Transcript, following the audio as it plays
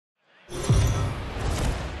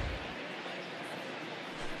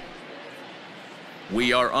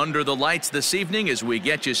We are under the lights this evening as we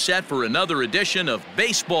get you set for another edition of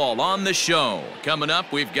Baseball on the Show. Coming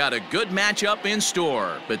up, we've got a good matchup in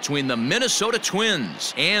store between the Minnesota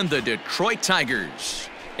Twins and the Detroit Tigers.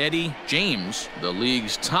 Eddie James, the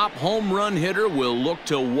league's top home run hitter, will look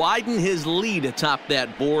to widen his lead atop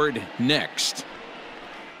that board next.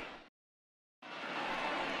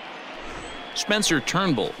 Spencer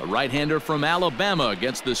Turnbull, a right-hander from Alabama,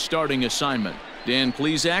 gets the starting assignment. Dan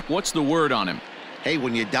Plesac, what's the word on him? Hey,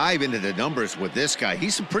 when you dive into the numbers with this guy,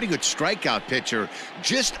 he's a pretty good strikeout pitcher,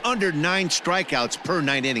 just under 9 strikeouts per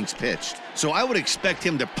 9 innings pitched. So I would expect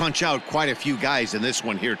him to punch out quite a few guys in this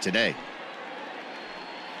one here today.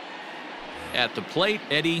 At the plate,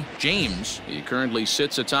 Eddie James. He currently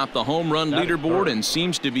sits atop the home run leaderboard and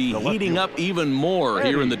seems to be heating up even more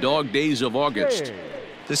here in the dog days of August.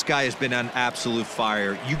 This guy has been on absolute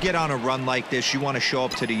fire. You get on a run like this, you want to show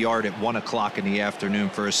up to the yard at 1 o'clock in the afternoon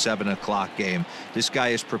for a 7 o'clock game. This guy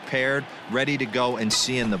is prepared, ready to go, and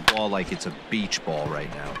seeing the ball like it's a beach ball right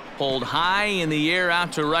now. Pulled high in the air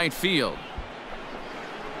out to right field.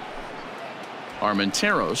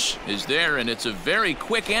 Armenteros is there, and it's a very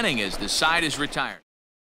quick inning as the side is retired.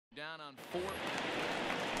 Down on 4.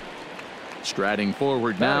 Striding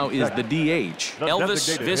forward now is the DH,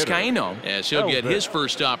 Elvis Vizcaino, as he'll get his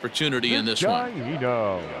first opportunity in this one.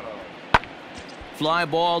 Fly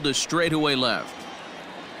ball to straightaway left.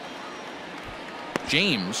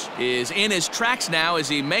 James is in his tracks now as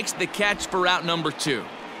he makes the catch for out number 2.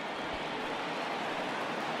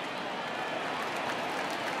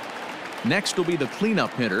 Next will be the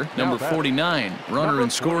cleanup hitter, number 49, runner in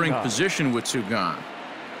scoring position with 2 gone.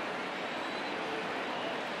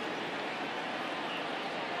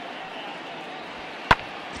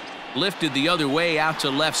 Lifted the other way out to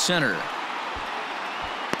left center.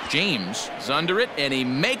 James is under it, and he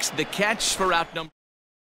makes the catch for out number.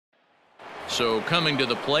 So coming to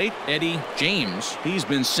the plate, Eddie James. He's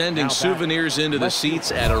been sending souvenirs into the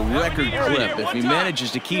seats at a record clip. If he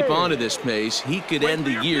manages to keep on to this pace, he could end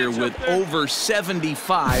the year with over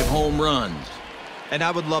 75 home runs. And I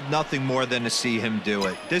would love nothing more than to see him do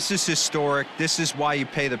it. This is historic. This is why you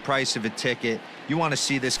pay the price of a ticket. You want to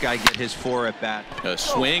see this guy get his 4 at bat. A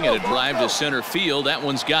swing and a drive to center field. That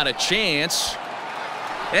one's got a chance.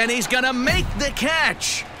 And he's going to make the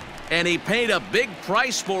catch. And he paid a big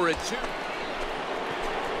price for it, too.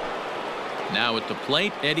 Now at the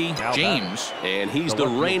plate, Eddie James. And he's the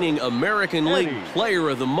reigning American League Player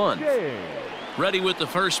of the Month. Ready with the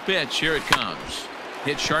first pitch. Here it comes.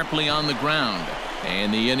 Hit sharply on the ground.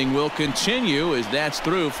 And the inning will continue as that's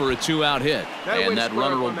through for a 2-out hit. And that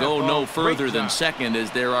runner will go no further than second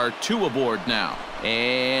as there are 2 aboard now.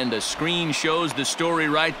 And the screen shows the story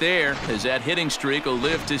right there as that hitting streak will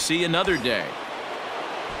live to see another day.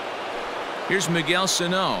 Here's Miguel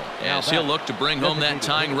Sano as he'll look to bring home that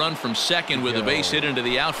tying run from second with a base hit into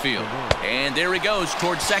the outfield. And there he goes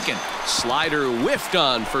towards second. Slider whiffed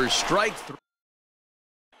on for strike 3.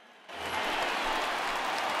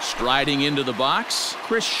 Striding into the box,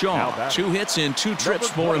 Chris Shaw. 2 hits in 2 trips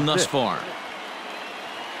for him thus far.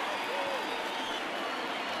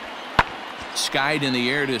 Skied in the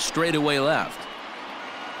air to straightaway left.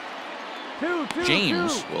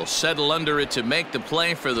 James will settle under it to make the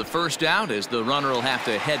play for the first out as the runner will have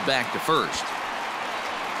to head back to first.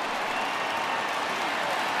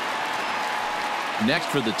 Next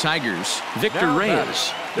for the Tigers, Victor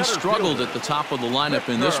Reyes. He struggled at the top of the lineup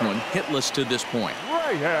in this one, hitless to this point.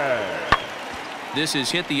 This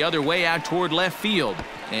is hit the other way out toward left field,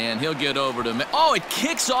 and he'll get over to. Oh, it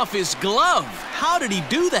kicks off his glove. How did he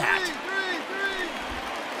do that?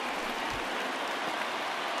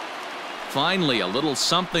 Finally, a little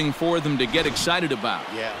something for them to get excited about.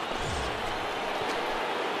 Yeah.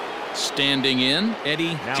 Standing in,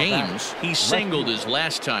 Eddie James. He singled his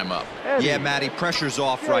last time up. Yeah, Matty, pressure's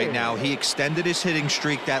off right now. He extended his hitting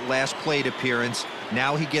streak that last plate appearance.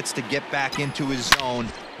 Now he gets to get back into his zone.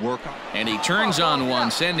 Work on. And he turns on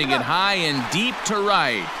one, sending it high and deep to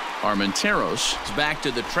right. Armenteros is back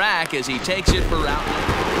to the track as he takes it for out.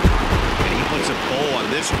 And he puts a bow on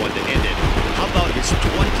this one to end it. How about his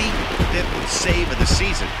 25th save of the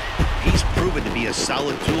season? He's proven to be a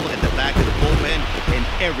solid tool at the back of the bullpen, and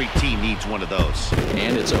every team needs one of those.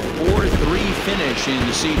 And it's a 4-3 finish in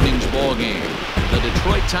this evening's ball game. The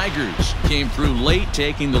Detroit Tigers came through late,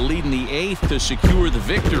 taking the lead in the 8th to secure the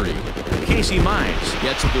victory. Casey Mize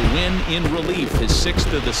gets the win in relief, his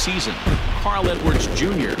 6th of the season. Carl Edwards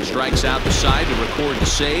Jr. strikes out the side to record the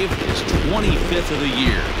save, his 25th of the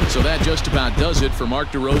year. So that just about does it for Mark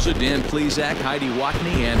DeRosa, Dan Plesac, Heidi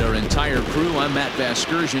Watney, and our entire crew. I'm Matt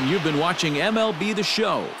Vasgersian. You've been watching MLB The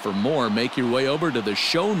Show. For more, make your way over to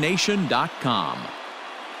theshownation.com.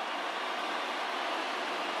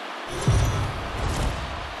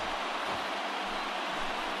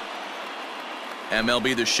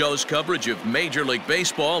 MLB The Show's coverage of Major League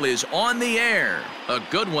Baseball is on the air. A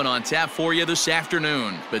good one on tap for you this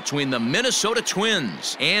afternoon between the Minnesota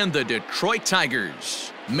Twins and the Detroit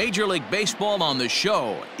Tigers. Major League Baseball on The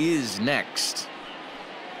Show is next.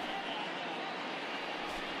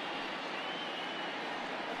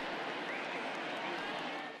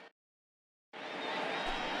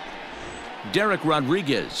 Derek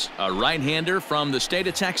Rodriguez, a right-hander from the state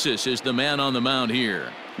of Texas, is the man on the mound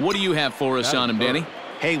here. What do you have for us on him, Danny?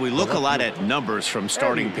 Hey, we look a lot at numbers from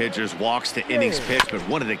starting pitchers, walks to innings pitched, but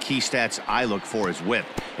one of the key stats I look for is whip.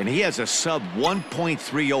 And he has a sub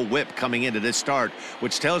 1.30 whip coming into this start,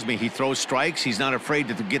 which tells me he throws strikes. He's not afraid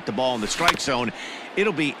to get the ball in the strike zone.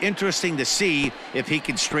 It'll be interesting to see if he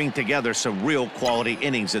can string together some real quality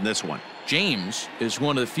innings in this one. James is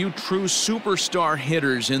one of the few true superstar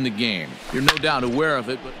hitters in the game. You're no doubt aware of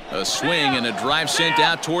it, but a swing and a drive sent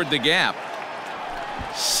out toward the gap.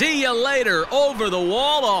 See you later. Over the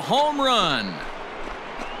wall, a home run.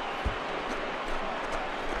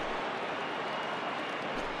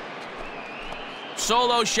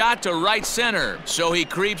 Solo shot to right center, so he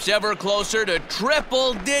creeps ever closer to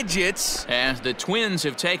triple digits as the Twins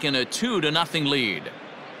have taken a 2-0 lead.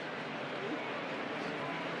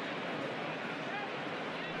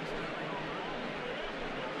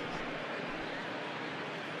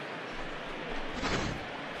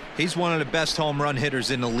 He's one of the best home run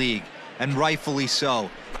hitters in the league, and rightfully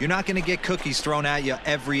so. You're not going to get cookies thrown at you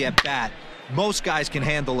every at-bat. Most guys can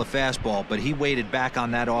handle a fastball, but he waited back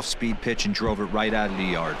on that off-speed pitch and drove it right out of the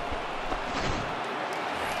yard.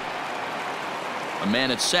 A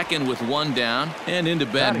man at second with one down, and into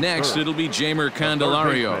bat next, it'll be Jeimer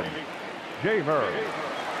Candelario. Jeimer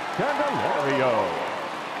Candelario.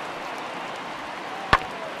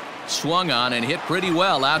 Swung on and hit pretty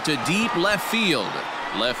well out to deep left field.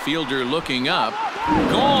 Left fielder looking up.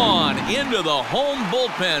 Gone into the home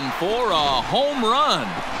bullpen for a home run.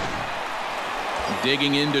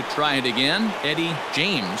 Digging in to try it again, Eddie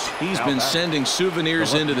James. He's been sending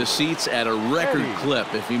souvenirs into the seats at a record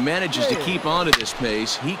clip. If he manages to keep on to this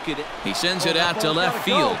pace, he sends it out to left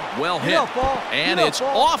field. Well hit. And it's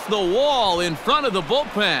off the wall in front of the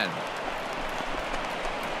bullpen.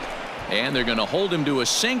 And they're going to hold him to a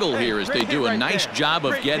single here as they do a nice job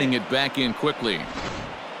of getting it back in quickly.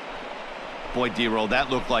 Boy, D-Roll, that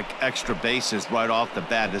looked like extra bases right off the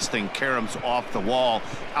bat. This thing caroms off the wall.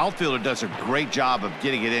 Outfielder does a great job of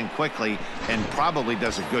getting it in quickly and probably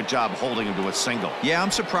does a good job holding him to a single. Yeah,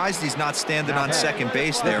 I'm surprised he's not standing on second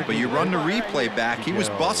base there, but you run the replay back. He was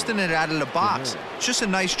busting it out of the box. It's just a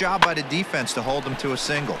nice job by the defense to hold him to a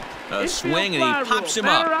single. A swing, and he pops him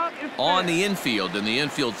up on the infield, and the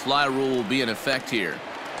infield fly rule will be in effect here.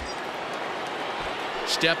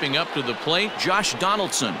 Stepping up to the plate, Josh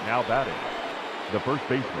Donaldson. Now batting, the first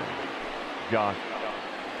baseman, Josh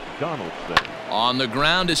Donaldson. On the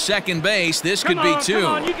ground to second base. This could be two.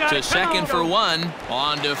 To second for one.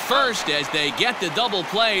 On to first as they get the double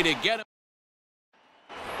play to get him.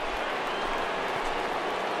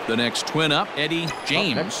 The next Twin up, Eddie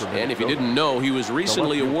James. And if you didn't know, he was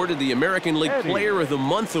recently awarded the American League Player of the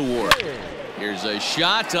Month award. Here's a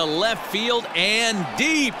shot to left field and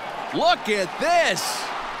deep. Look at this.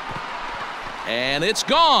 And it's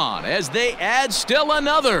gone as they add still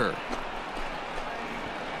another.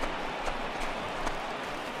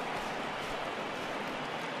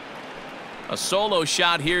 A solo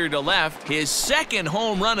shot here to left. His second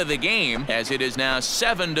home run of the game as it is now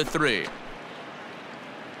 7-3.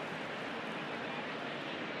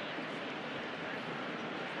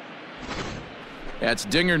 That's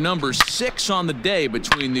dinger number 6 on the day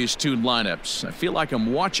between these two lineups. I feel like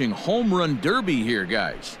I'm watching home run derby here,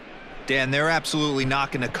 guys. Dan, they're absolutely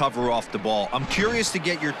not going to cover off the ball. I'm curious to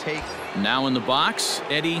get your take. Now in the box,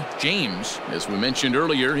 Eddie James. As we mentioned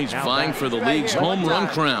earlier, he's vying for the league's home run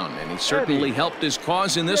crown, and he certainly helped his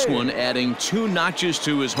cause in this one, adding 2 notches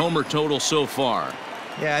to his homer total so far.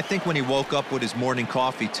 Yeah, I think when he woke up with his morning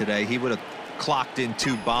coffee today, he would have clocked in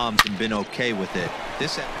 2 bombs and been okay with it.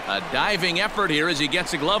 A diving effort here as he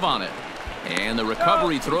gets a glove on it. And the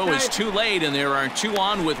recovery throw is too late, and there are 2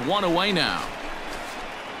 on with 1 away now.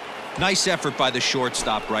 Nice effort by the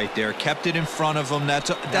shortstop right there. Kept it in front of him.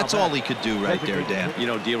 That's all he could do right there, Dan. You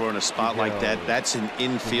know, D-Roll, in a spot like that, that's an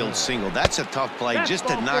infield single. That's a tough play. Just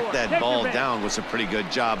to knock that ball down was a pretty good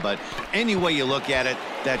job. But any way you look at it,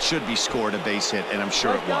 that should be scored a base hit, and I'm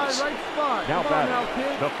sure it was.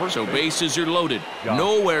 So bases are loaded.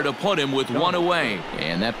 Nowhere to put him with 1 away.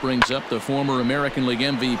 And that brings up the former American League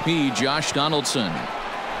MVP, Josh Donaldson.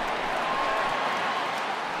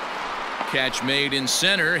 Catch made in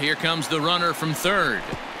center. Here comes the runner from third.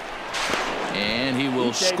 And he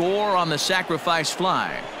will score on the sacrifice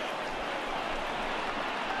fly.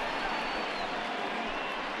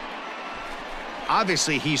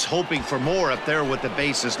 Obviously, he's hoping for more up there with the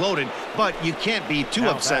bases loaded, but you can't be too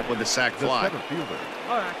upset with the sac fly.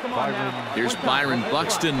 Here's Byron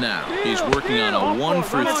Buxton now. He's working on a 1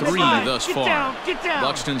 for 3 thus far.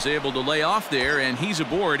 Buxton's able to lay off there, and he's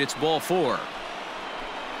aboard. It's ball 4.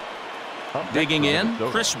 Digging in,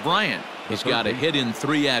 Chris Bryant. He's got a hit in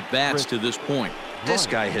 3 at-bats to this point. This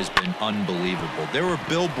guy has been unbelievable. There were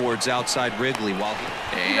billboards outside Wrigley while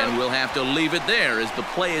And we'll have to leave it there as the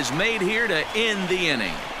play is made here to end the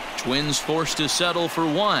inning. Twins forced to settle for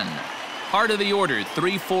 1. Heart of the order,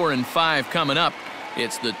 3, 4, and 5 coming up.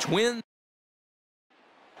 It's the Twins.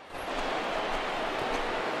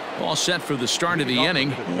 All set for the start of the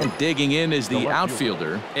inning. And digging in is the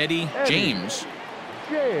outfielder, Eddie James.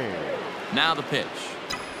 Now the pitch.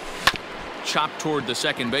 Chopped toward the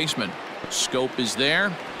second baseman. Scope is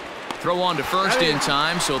there. Throw on to first in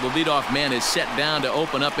time, so the leadoff man is set down to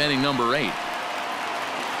open up inning number 8.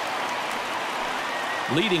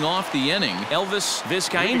 Leading off the inning, Elvis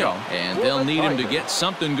Vizcaíno, and they'll need him to get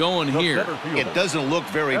something going here. It doesn't look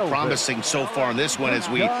very promising so far in this one as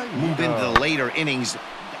we move into the later innings.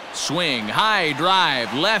 Swing, high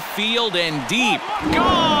drive, left field and deep.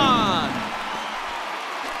 Gone!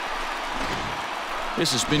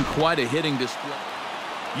 This has been quite a hitting display.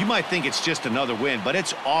 You might think it's just another win, but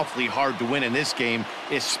it's awfully hard to win in this game,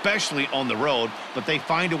 especially on the road. But they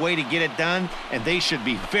find a way to get it done, and they should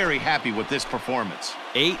be very happy with this performance.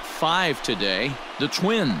 8-5 today. The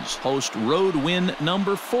Twins host road win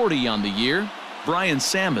number 40 on the year. Brian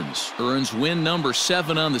Sammons earns win number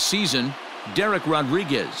 7 on the season. Derek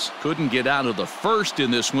Rodriguez couldn't get out of the first in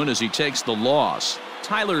this one as he takes the loss.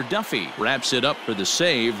 Tyler Duffy wraps it up for the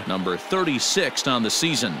save, number 36 on the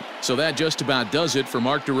season. So that just about does it for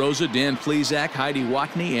Mark DeRosa, Dan Plesac, Heidi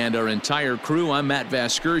Watney, and our entire crew. I'm Matt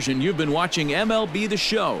Vasgersian. You've been watching MLB The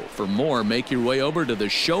Show. For more, make your way over to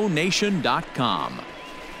theshownation.com.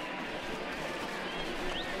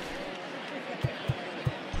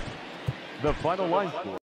 The final line score.